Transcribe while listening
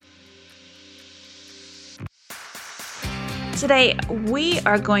Today, we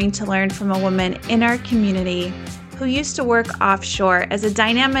are going to learn from a woman in our community who used to work offshore as a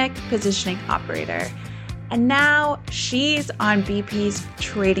dynamic positioning operator. And now she's on BP's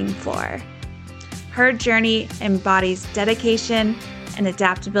trading floor. Her journey embodies dedication and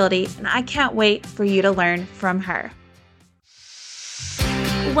adaptability, and I can't wait for you to learn from her.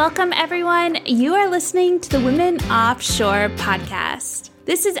 Welcome, everyone. You are listening to the Women Offshore podcast.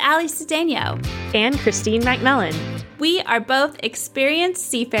 This is Ali Cedeno and Christine McMillan. We are both experienced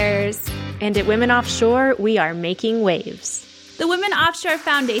seafarers. And at Women Offshore, we are making waves. The Women Offshore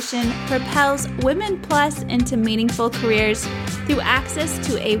Foundation propels Women Plus into meaningful careers through access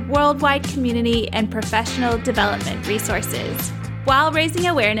to a worldwide community and professional development resources, while raising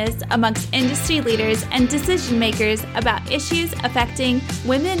awareness amongst industry leaders and decision makers about issues affecting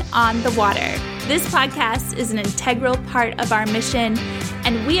women on the water. This podcast is an integral part of our mission,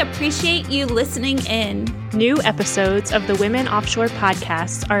 and we appreciate you listening in. New episodes of the Women Offshore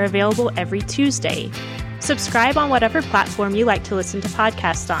podcast are available every Tuesday. Subscribe on whatever platform you like to listen to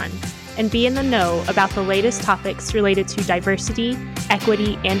podcasts on, and be in the know about the latest topics related to diversity,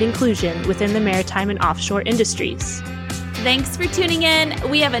 equity, and inclusion within the maritime and offshore industries. Thanks for tuning in.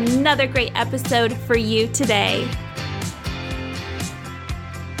 We have another great episode for you today.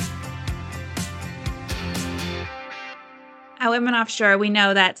 At Women Offshore, we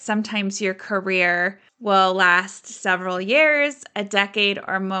know that sometimes your career will last several years, a decade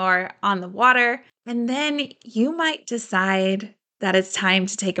or more on the water, and then you might decide that it's time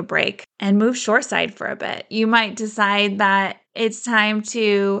to take a break and move shoreside for a bit. You might decide that it's time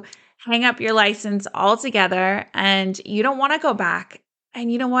to hang up your license altogether and you don't want to go back.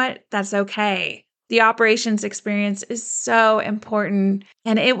 And you know what? That's okay. The operations experience is so important,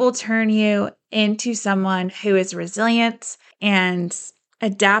 and it will turn you into someone who is resilient and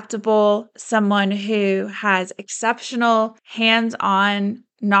adaptable, someone who has exceptional hands-on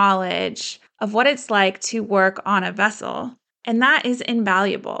knowledge of what it's like to work on a vessel. And that is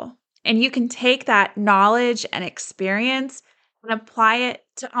invaluable. And you can take that knowledge and experience and apply it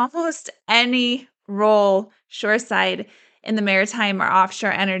to almost any role shoreside in the maritime or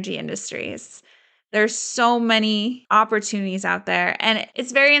offshore energy industries. There's so many opportunities out there, and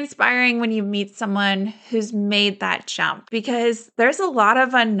it's very inspiring when you meet someone who's made that jump, because there's a lot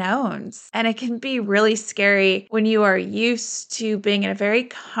of unknowns, and it can be really scary when you are used to being in a very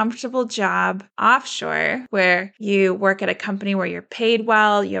comfortable job offshore, where you work at a company where you're paid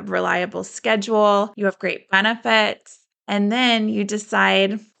well, you have a reliable schedule, you have great benefits. And then you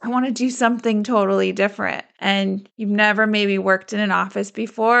decide, I want to do something totally different. And you've never maybe worked in an office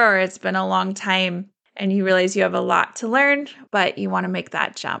before, or it's been a long time, and you realize you have a lot to learn, but you want to make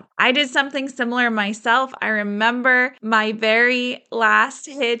that jump. I did something similar myself. I remember my very last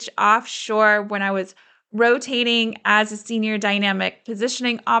hitch offshore when I was rotating as a senior dynamic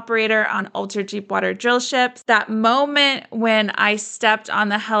positioning operator on ultra deep water drill ships. That moment when I stepped on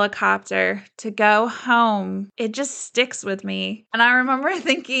the helicopter to go home, it just sticks with me. And I remember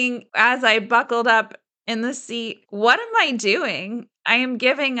thinking as I buckled up in the seat, what am I doing? I am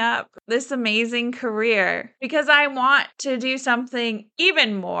giving up this amazing career because I want to do something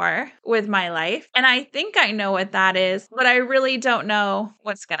even more with my life. And I think I know what that is, but I really don't know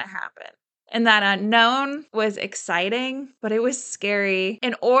what's going to happen. And that unknown was exciting, but it was scary.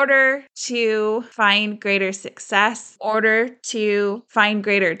 In order to find greater success, in order to find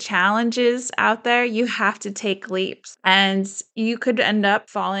greater challenges out there, you have to take leaps. And you could end up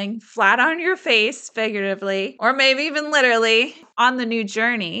falling flat on your face, figuratively, or maybe even literally, on the new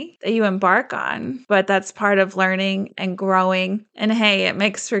journey that you embark on. But that's part of learning and growing. And hey, it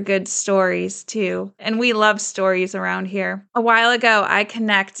makes for good stories too. And we love stories around here. A while ago, I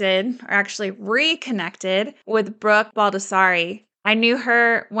reconnected with Brook Baldassari. I knew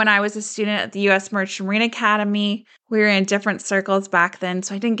her when I was a student at the U.S. Merchant Marine Academy. We were in different circles back then,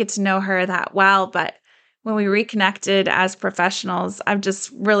 so I didn't get to know her that well. But when we reconnected as professionals, I've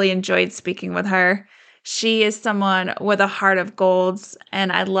just really enjoyed speaking with her. She is someone with a heart of gold,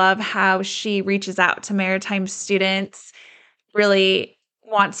 and I love how she reaches out to maritime students, really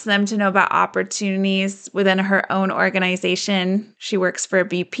wants them to know about opportunities within her own organization. She works for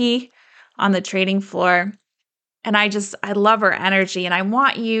BP on the trading floor. And I love her energy, and I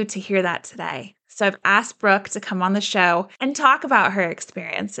want you to hear that today. So I've asked Brook to come on the show and talk about her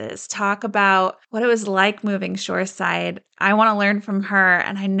experiences, talk about what it was like moving shoreside. I want to learn from her,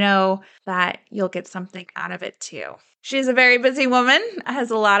 and I know that you'll get something out of it too. She's a very busy woman, has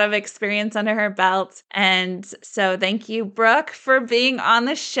a lot of experience under her belt. And so thank you, Brook, for being on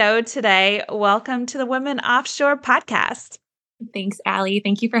the show today. Welcome to the Women Offshore podcast. Thanks, Ali.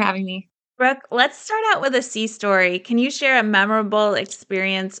 Thank you for having me. Brooke, let's start out with a sea story. Can you share a memorable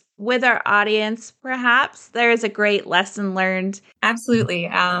experience with our audience? Perhaps there is a great lesson learned. Absolutely.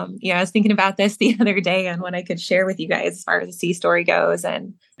 I was thinking about this the other day and what I could share with you guys as far as the sea story goes.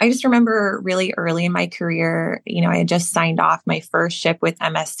 And I just remember really early in my career, I had just signed off my first ship with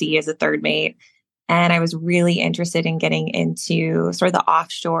MSC as a third mate. And I was really interested in getting into sort of the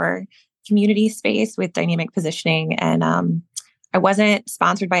offshore community space with dynamic positioning. And I wasn't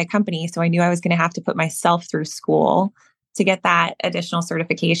sponsored by a company, so I knew I was going to have to put myself through school to get that additional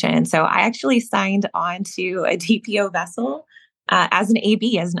certification. So I actually signed on to a DPO vessel as an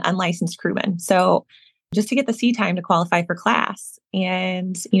AB, as an unlicensed crewman. So just to get the sea time to qualify for class.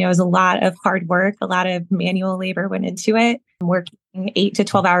 And, it was a lot of hard work, a lot of manual labor went into it, working 8 to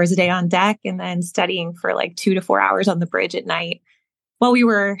 12 hours a day on deck and then studying for like 2 to 4 hours on the bridge at night. Well, we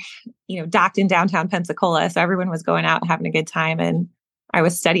were, docked in downtown Pensacola. So everyone was going out having a good time. And I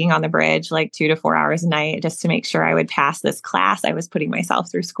was studying on the bridge like 2 to 4 hours a night just to make sure I would pass this class I was putting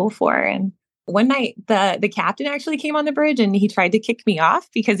myself through school for. And one night the captain actually came on the bridge and he tried to kick me off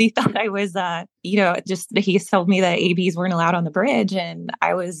because he thought I was, he told me that ABs weren't allowed on the bridge. And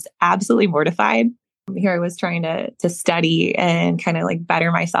I was absolutely mortified. Here I was trying to study and kind of like better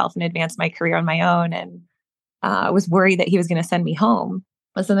myself and advance my career on my own. And I was worried that he was going to send me home.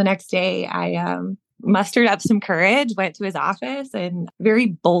 So the next day I mustered up some courage, went to his office and very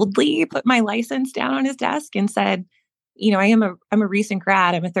boldly put my license down on his desk and said, I'm a recent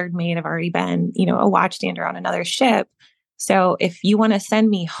grad. I'm a third mate. I've already been, a watchstander on another ship. So if you want to send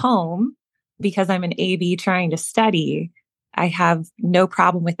me home because I'm an AB trying to study, I have no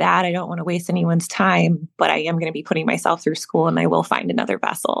problem with that. I don't want to waste anyone's time, but I am going to be putting myself through school and I will find another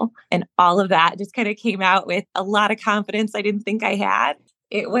vessel. And all of that just kind of came out with a lot of confidence I didn't think I had.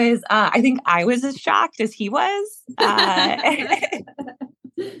 It was, I think I was as shocked as he was. After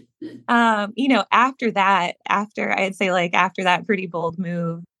that pretty bold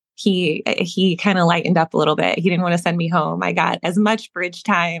move, he kind of lightened up a little bit. He didn't want to send me home. I got as much bridge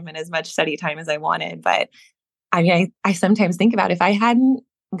time and as much study time as I wanted. But I sometimes think about if I hadn't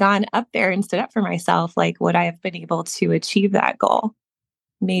gone up there and stood up for myself, like would I have been able to achieve that goal?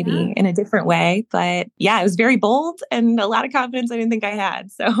 Maybe in a different way. But yeah, it was very bold and a lot of confidence I didn't think I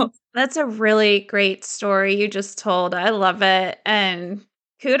had. So that's a really great story you just told. I love it. And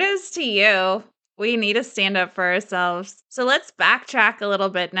kudos to you. We need to stand up for ourselves. So let's backtrack a little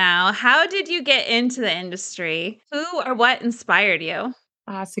bit now. How did you get into the industry? Who or what inspired you?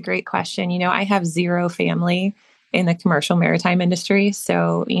 That's a great question. I have zero family in the commercial maritime industry.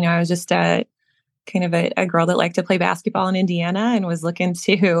 So, I was just a girl that liked to play basketball in Indiana and was looking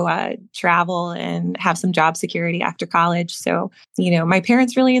to travel and have some job security after college. So, my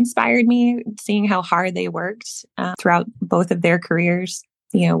parents really inspired me, seeing how hard they worked throughout both of their careers,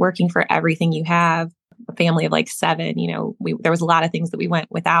 working for everything you have, a family of like 7, there was a lot of things that we went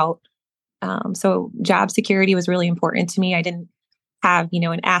without. So job security was really important to me. I didn't have,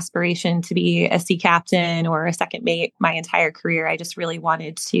 an aspiration to be a sea captain or a second mate my entire career. I just really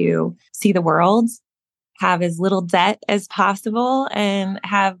wanted to see the world, have as little debt as possible, and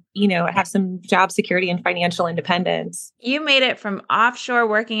have some job security and financial independence. You made it from offshore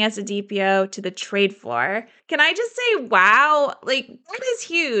working as a DPO to the trade floor. Can I just say, wow, like that is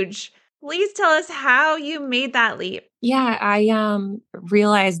huge. Please tell us how you made that leap. Yeah, I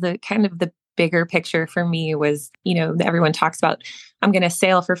realized that kind of the bigger picture for me was, everyone talks about, I'm going to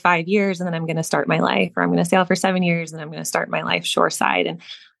sail for 5 years and then I'm going to start my life, or I'm going to sail for 7 years and I'm going to start my life shoreside. And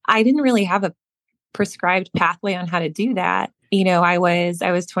I didn't really have a prescribed pathway on how to do that. I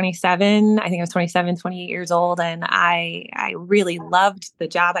was 27, I think I was 27, 28 years old. And I really loved the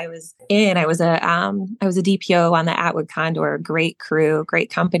job I was in. I was a DPO on the Atwood Condor, great crew, great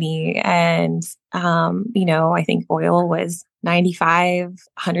company. And, I think oil was $95,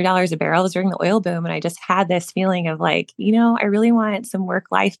 $100 a barrel. It was during the oil boom. And I just had this feeling of like, I really want some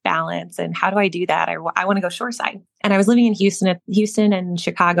work-life balance. And how do I do that? I want to go shoreside. And I was living in Houston and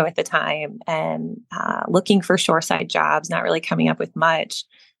Chicago at the time, and looking for shoreside jobs, not really coming up with much.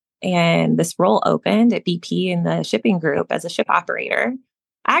 And this role opened at BP in the shipping group as a ship operator.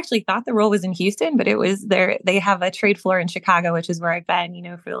 I actually thought the role was in Houston, but it was there. They have a trade floor in Chicago, which is where I've been,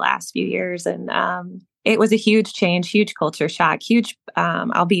 for the last few years. And it was a huge change, huge culture shock, huge.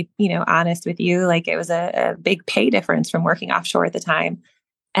 I'll be, honest with you, like it was a big pay difference from working offshore at the time.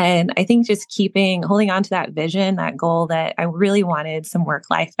 And I think just holding on to that vision, that goal that I really wanted some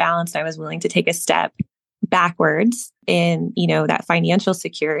work-life balance. I was willing to take a step backwards in, that financial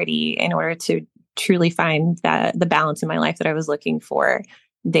security in order to truly find the balance in my life that I was looking for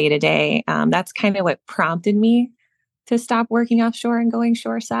day to day. That's kind of what prompted me to stop working offshore and going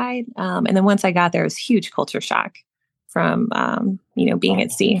shoreside. And then once I got there, it was huge culture shock from, being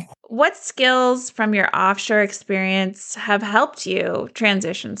at sea. What skills from your offshore experience have helped you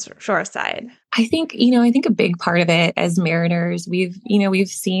transition shoreside? I think a big part of it as mariners, we've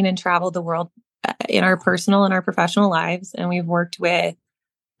seen and traveled the world in our personal and our professional lives. And we've worked with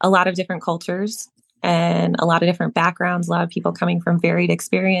a lot of different cultures and a lot of different backgrounds, a lot of people coming from varied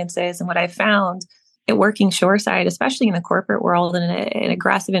experiences. And what I found at working shoreside, especially in the corporate world and in an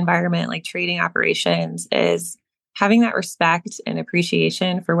aggressive environment like trading operations, is having that respect and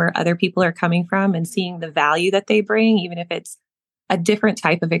appreciation for where other people are coming from and seeing the value that they bring, even if it's a different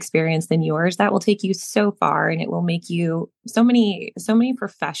type of experience than yours, that will take you so far, and it will make you so many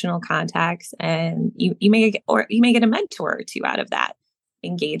professional contacts, and you may get a mentor or two out of that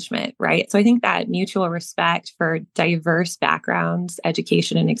engagement, right? So I think that mutual respect for diverse backgrounds,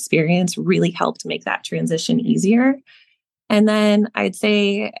 education, and experience really helped make that transition easier. And then I'd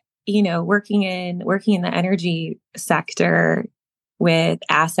say, working in the energy sector with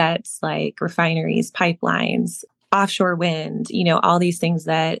assets like refineries, pipelines, offshore wind, all these things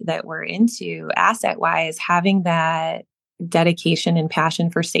that we're into asset wise, having that dedication and passion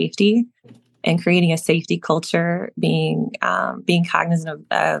for safety and creating a safety culture, being cognizant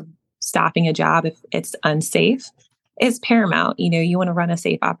of stopping a job if it's unsafe is paramount. You want to run a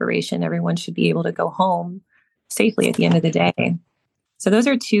safe operation. Everyone should be able to go home safely at the end of the day. So those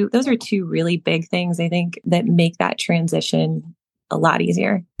are two really big things, I think, that make that transition a lot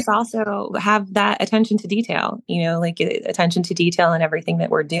easier. Also have that attention to detail, attention to detail in everything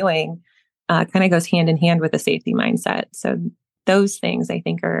that we're doing kind of goes hand in hand with a safety mindset. So those things I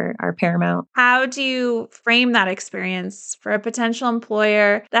think are paramount. How do you frame that experience for a potential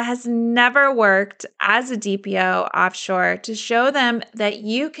employer that has never worked as a DPO offshore to show them that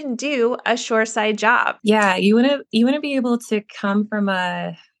you can do a shoreside job? Yeah, you want to be able to come from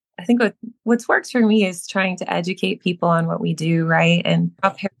I think what's works for me is trying to educate people on what we do, right? And draw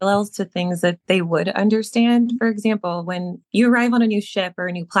parallels to things that they would understand. For example, when you arrive on a new ship or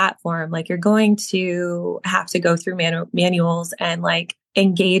a new platform, like you're going to have to go through manuals and like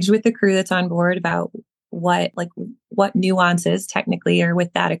engage with the crew that's on board about what nuances technically are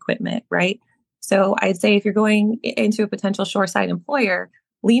with that equipment, right? So I'd say if you're going into a potential shoreside employer,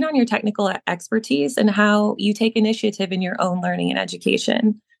 lean on your technical expertise and how you take initiative in your own learning and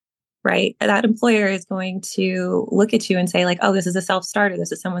education. Right. That employer is going to look at you and say like, oh, this is a self-starter.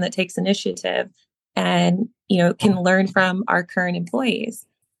 This is someone that takes initiative and, can learn from our current employees.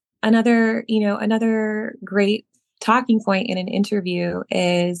 Another great talking point in an interview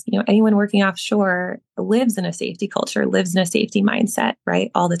is, anyone working offshore lives in a safety culture, lives in a safety mindset, right?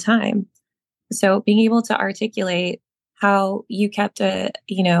 All the time. So being able to articulate how you kept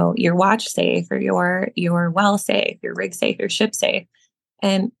your watch safe or your well safe, your rig safe, your ship safe.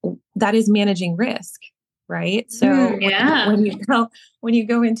 And that is managing risk, right? So when you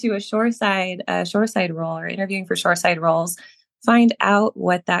go into a shoreside role or interviewing for shoreside roles, find out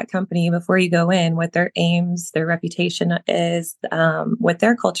what that company before you go in, what their aims, their reputation is, what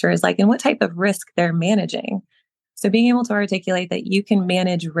their culture is like, and what type of risk they're managing. So being able to articulate that you can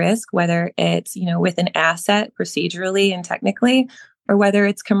manage risk, whether it's with an asset procedurally and technically, or whether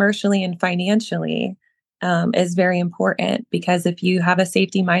it's commercially and financially. Is very important because if you have a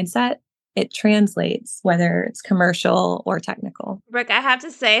safety mindset, it translates whether it's commercial or technical. Brooke, I have to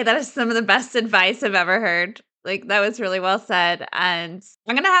say that is some of the best advice I've ever heard. Like that was really well said. And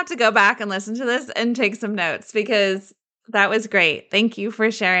I'm going to have to go back and listen to this and take some notes because that was great. Thank you for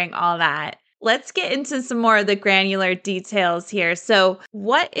sharing all that. Let's get into some more of the granular details here. So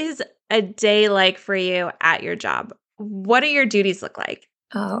what is a day like for you at your job? What do your duties look like?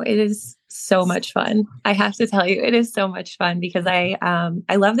 Oh, it is so much fun. I have to tell you, it is so much fun because I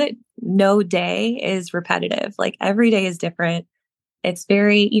love that no day is repetitive. Like every day is different. It's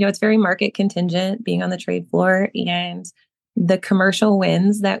very market contingent being on the trade floor, and the commercial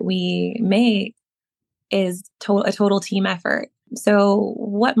wins that we make is a total team effort. So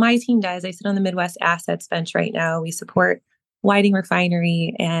what my team does, I sit on the Midwest assets bench right now. We support Whiting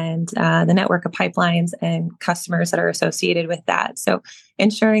Refinery and the network of pipelines and customers that are associated with that. So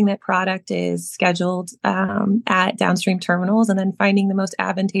ensuring that product is scheduled at downstream terminals and then finding the most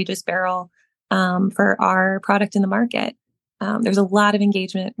advantageous barrel for our product in the market. There's a lot of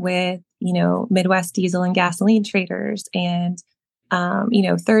engagement with, Midwest diesel and gasoline traders and,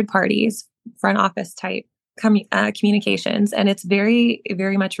 third parties, front office type communications. And it's very,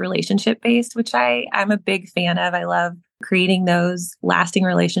 very much relationship based, which I'm a big fan of. I love creating those lasting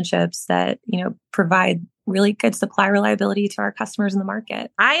relationships that, provide really good supply reliability to our customers in the market.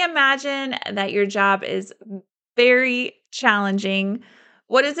 I imagine that your job is very challenging.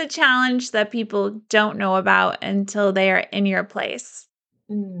 What is a challenge that people don't know about until they are in your place?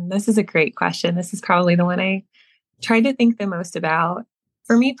 This is a great question. This is probably the one I tried to think the most about.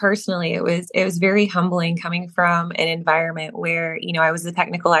 For me personally, it was very humbling coming from an environment where, I was a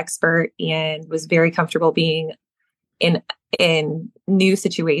technical expert and was very comfortable being in new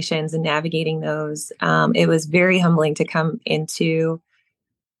situations and navigating those. It was very humbling to come into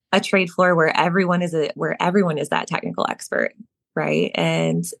a trade floor where everyone is that technical expert, right?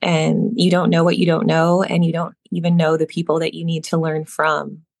 And you don't know what you don't know, and you don't even know the people that you need to learn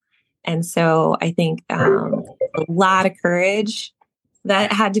from. And so I think a lot of courage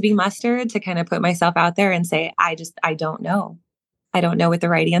that had to be mustered to kind of put myself out there and say, I don't know. I don't know what the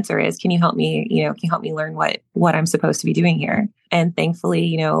right answer is. Can you help me, can you help me learn what I'm supposed to be doing here? And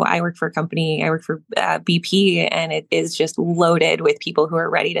thankfully, I work for BP, and it is just loaded with people who are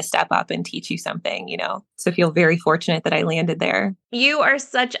ready to step up and teach you something, So I feel very fortunate that I landed there. You are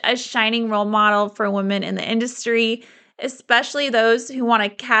such a shining role model for women in the industry, especially those who want to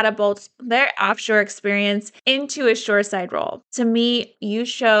catapult their offshore experience into a shoreside role. To me, you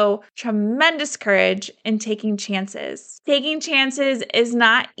show tremendous courage in taking chances. Taking chances is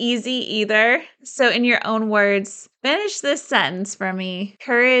not easy either. So in your own words, finish this sentence for me.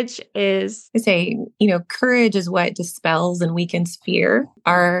 Courage is... I say, courage is what dispels and weakens fear,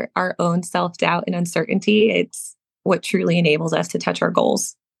 our own self-doubt and uncertainty. It's what truly enables us to touch our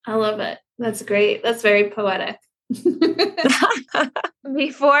goals. I love it. That's great. That's very poetic.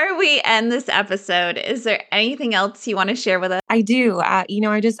 Before we end this episode, is there anything else you want to share with us? I do.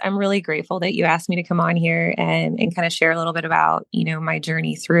 I'm really grateful that you asked me to come on here and kind of share a little bit about, my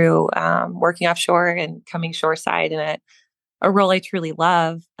journey through working offshore and coming shoreside in a role I truly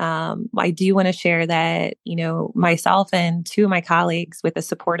love. I do want to share that, myself and two of my colleagues, with the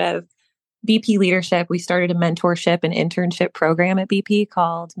support of BP leadership, we started a mentorship and internship program at BP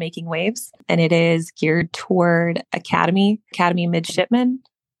called Making Waves. And it is geared toward academy midshipmen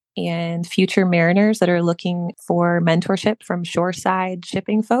and future mariners that are looking for mentorship from shoreside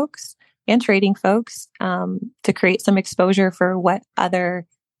shipping folks and trading folks to create some exposure for what other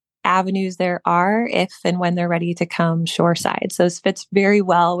avenues there are if and when they're ready to come shoreside. So this fits very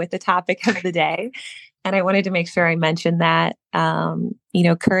well with the topic of the day. And I wanted to make sure I mentioned that,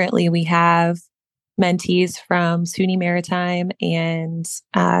 currently we have mentees from SUNY Maritime and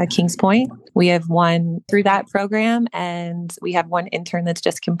Kings Point. We have one through that program, and we have one intern that's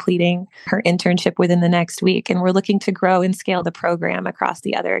just completing her internship within the next week. And we're looking to grow and scale the program across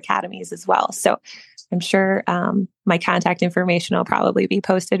the other academies as well. So I'm sure my contact information will probably be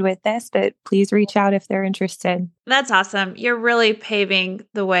posted with this, but please reach out if they're interested. That's awesome. You're really paving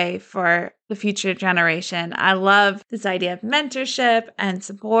the way for the future generation. I love this idea of mentorship and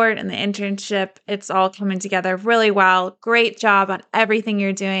support and the internship. It's all coming together really well. Great job on everything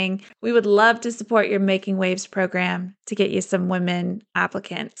you're doing. We would love to support your Making Waves program to get you some women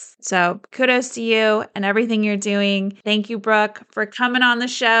applicants. So kudos to you and everything you're doing. Thank you, Brooke, for coming on the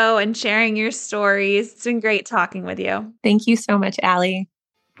show and sharing your stories. It's been great talking with you. Thank you so much, Allie.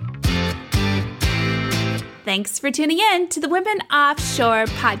 Thanks for tuning in to the Women Offshore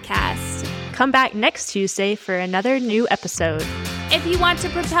podcast. Come back next Tuesday for another new episode. If you want to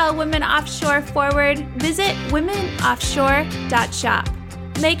propel Women Offshore forward, visit womenoffshore.shop.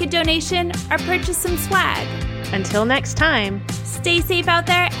 Make a donation or purchase some swag. Until next time, stay safe out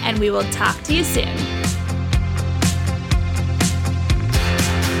there, and we will talk to you soon.